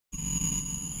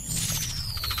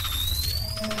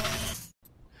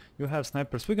You have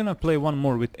snipers. We're gonna play one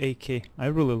more with AK. I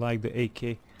really like the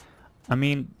AK. I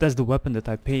mean, that's the weapon that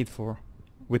I paid for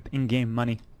with in-game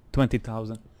money,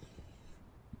 20,000.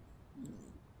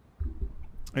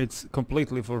 It's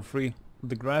completely for free.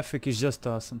 The graphic is just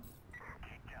awesome.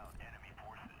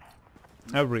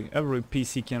 Every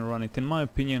PC can run it, in my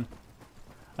opinion.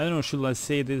 I don't know, should I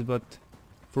say this, but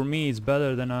for me it's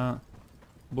better than a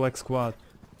Black Squad.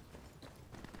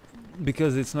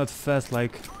 Because it's not fast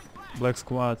like Black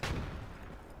Squad.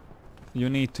 You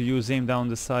need to use aim down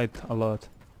the sight a lot.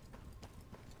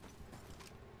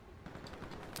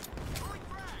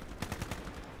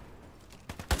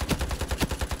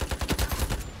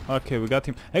 Okay, we got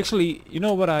him. Actually, you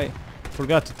know what I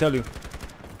forgot to tell you?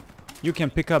 You can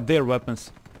pick up their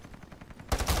weapons.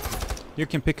 You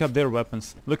can pick up their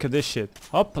weapons. Look at this shit.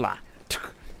 Hopla!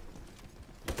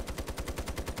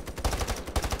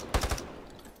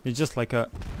 It's just like a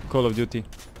Call of Duty.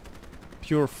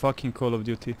 Pure fucking Call of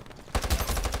Duty.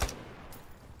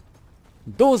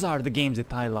 Those are the games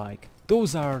that I like.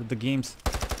 Those are the games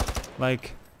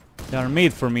like they are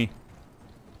made for me.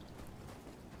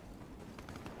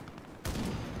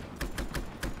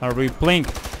 Are we playing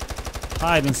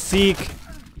hide and seek?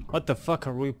 What the fuck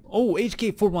are we? Oh,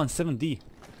 AK-47D.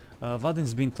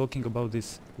 Vaden's been talking about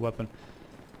this weapon.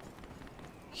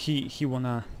 He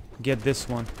wanna get this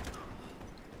one.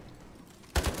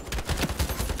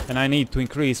 And I need to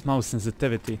increase mouse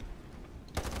sensitivity.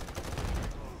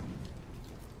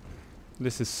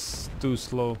 This is too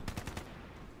slow.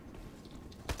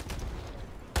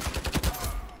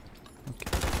 Okay.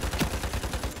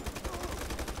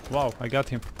 Wow, I got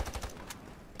him.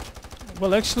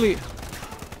 Well, actually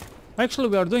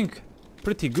we are doing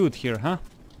pretty good here, huh?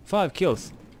 5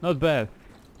 kills, not bad.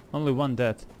 Only 1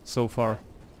 dead so far.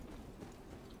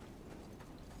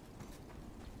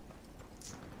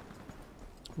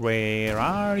 Where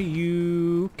are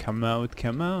you? Come out,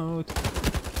 come out.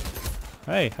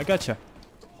 Hey, I gotcha.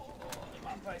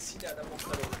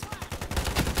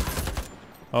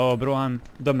 Oh, bro, I'm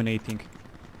dominating.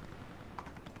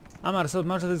 Marshal,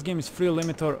 this game is free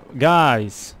limit or...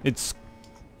 Guys, it's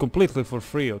completely for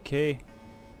free, okay?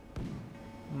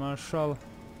 Marshal,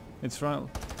 it's right...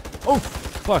 Oh,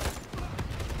 fuck!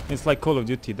 It's like Call of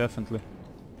Duty, definitely.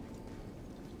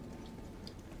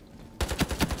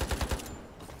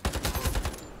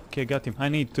 Okay, got him. I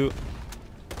need to...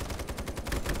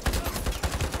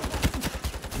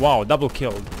 Wow, double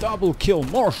kill. Double kill.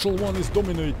 MarshalONE is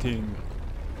dominating.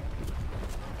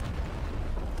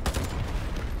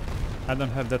 I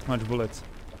don't have that much bullets.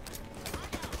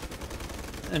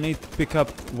 I need to pick up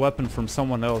weapon from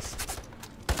someone else.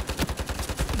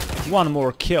 1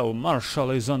 more kill.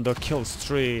 Marshal is on the kill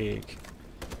streak.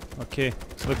 Okay,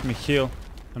 let me heal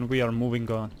and we are moving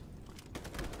on.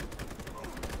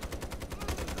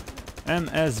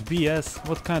 MSBS,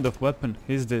 what kind of weapon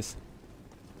is this?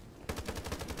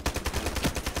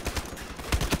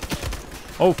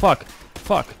 Oh fuck,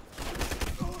 fuck,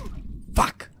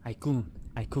 fuck! I couldn't.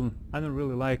 I don't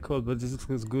really like code, but this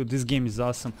looks good. This game is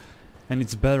awesome, and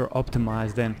it's better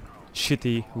optimized than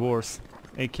shitty Wars,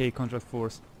 AK Contract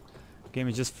Force. Game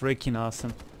is just freaking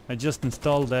awesome. I just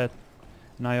installed that,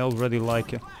 and I already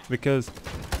like it because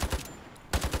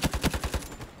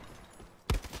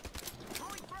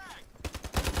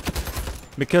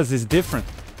it's different.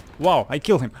 Wow, I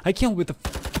killed him. I killed him with a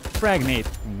fragmate.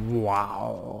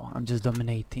 Wow, I'm just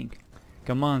dominating.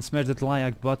 Come on, smash that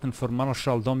like button for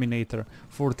Marshal Dominator.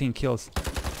 14 kills.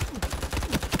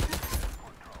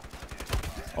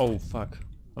 Oh fuck.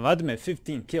 Vladimir,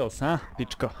 15 kills, huh?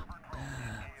 Pičko.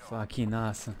 Fucking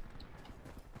awesome.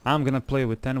 I'm gonna play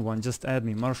with anyone, just add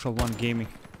me. MarshalONE Gaming.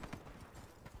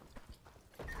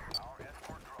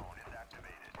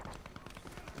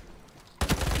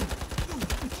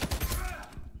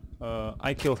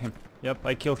 I killed him. Yep,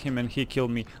 I killed him and he killed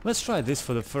me. Let's try this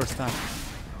for the first time.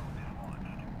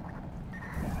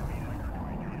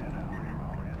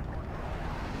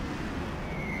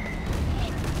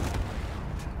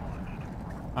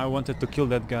 I wanted to kill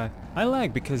that guy. I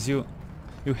like because you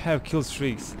have kill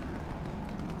streaks.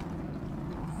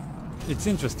 It's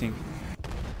interesting.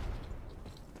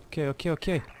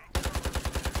 Okay.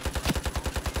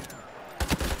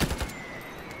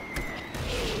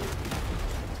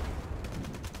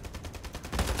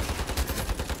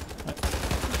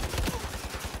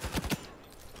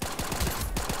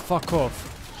 Fuck off.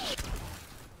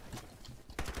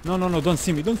 No, don't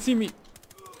see me.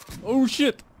 Oh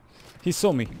shit. He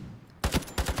saw me.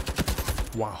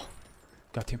 Wow.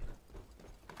 Got him.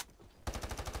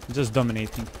 Just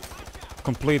dominating.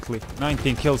 Completely.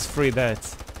 19 kills, 3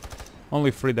 deaths.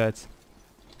 Only 3 deaths.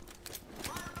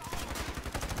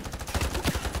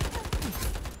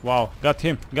 Wow, got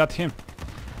him, got him.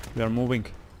 We are moving.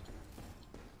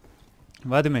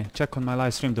 Vladimir, check on my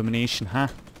live stream domination, huh?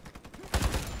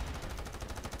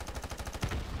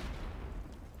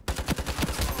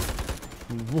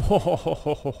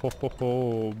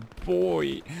 Whoa,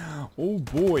 boy. Oh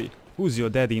boy. Who's your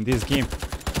daddy in this game?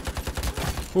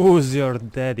 Who's your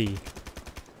daddy?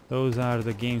 Those are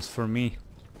the games for me.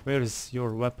 Where is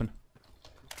your weapon?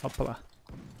 Hoppala.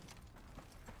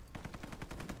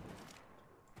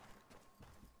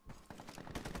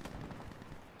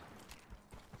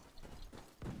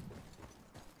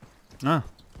 Ah,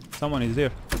 someone is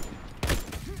there.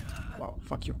 Wow,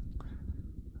 fuck you.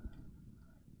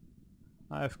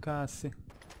 AFK.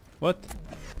 What?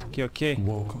 Okay, okay.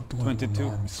 Welcome to 22.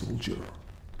 Army soldier.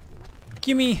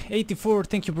 Kimmy84,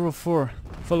 thank you bro for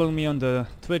following me on the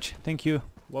Twitch. Thank you.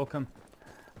 Welcome.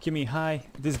 Kimmy, hi.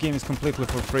 This game is completely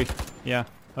for free. Yeah.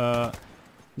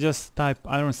 Just type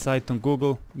Ironsight on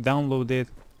Google, download it,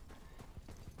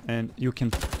 and you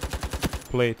can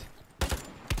play it.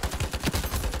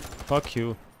 Fuck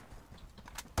you.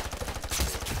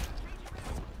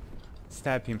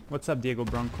 Stab him. What's up, Diego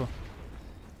Branco?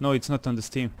 No, it's not on the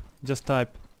Steam. Just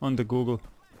type on the Google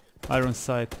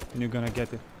Ironsight and you're gonna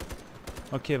get it.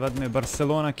 Okay, Vladimir,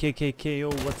 Barcelona,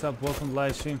 KKKO, what's up? Welcome to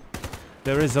live stream.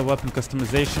 There is a weapon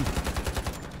customization.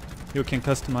 You can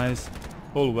customize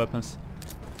all weapons.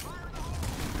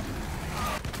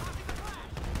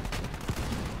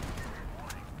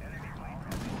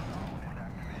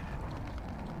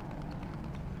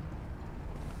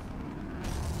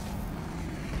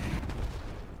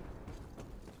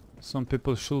 Some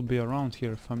people should be around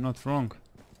here, if I'm not wrong.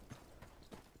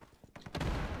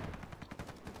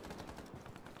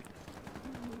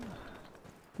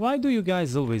 Why do you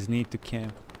guys always need to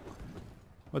camp?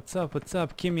 What's up,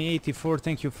 Kimmy84,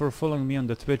 thank you for following me on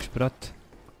the Twitch, brat.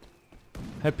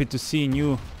 Happy to see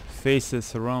new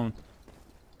faces around.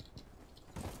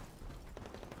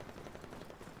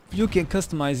 You can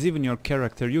customize even your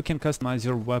character, you can customize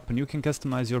your weapon, you can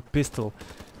customize your pistol,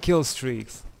 kill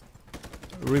streaks,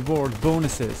 reward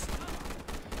bonuses.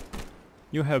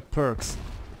 You have perks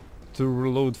to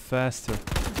reload faster.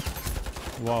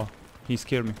 Wow, he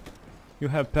scared me. You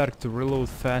have perk to reload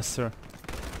faster,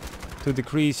 to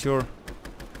decrease your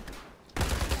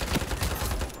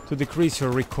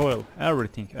recoil,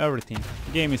 everything.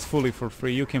 The game is fully for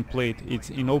free. You can play it.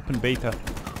 It's in open beta.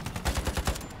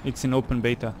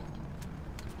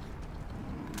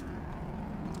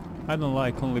 I don't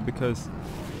like only because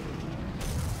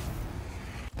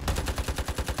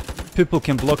people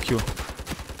can block you.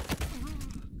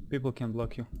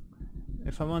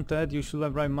 If I want to add, you should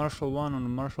have write MarshalONE on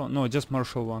Marshal. No, just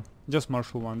MarshalONE. Just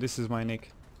MarshalONE. This is my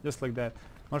nick. Just like that.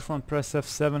 MarshalONE, press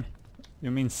F7. You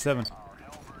mean 7.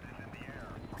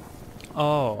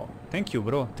 Oh, thank you,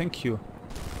 bro. Thank you.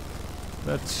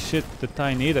 That's shit that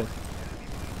I needed.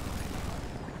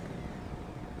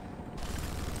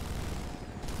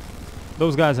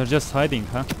 Those guys are just hiding,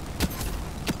 huh?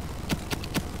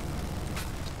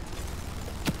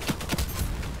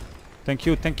 Thank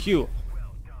you.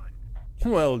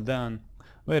 Well done.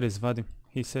 Where is Vadim?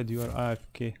 He said you are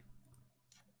AFK.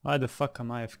 Why the fuck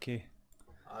am I AFK?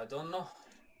 I don't know.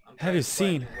 Have you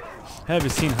seen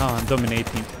how I'm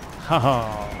dominating?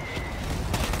 Haha.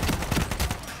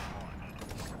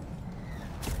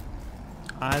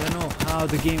 I don't know how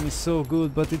the game is so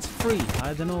good, but it's free.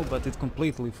 I don't know, but it's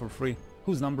completely for free.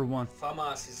 Who's number 1?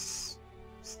 FAMAS is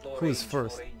storage.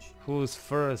 Who's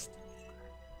first?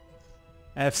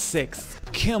 F6.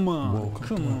 Come on.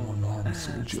 Welcome to Army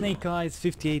soldier. Snake Eyes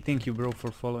 58, thank you bro for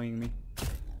following me.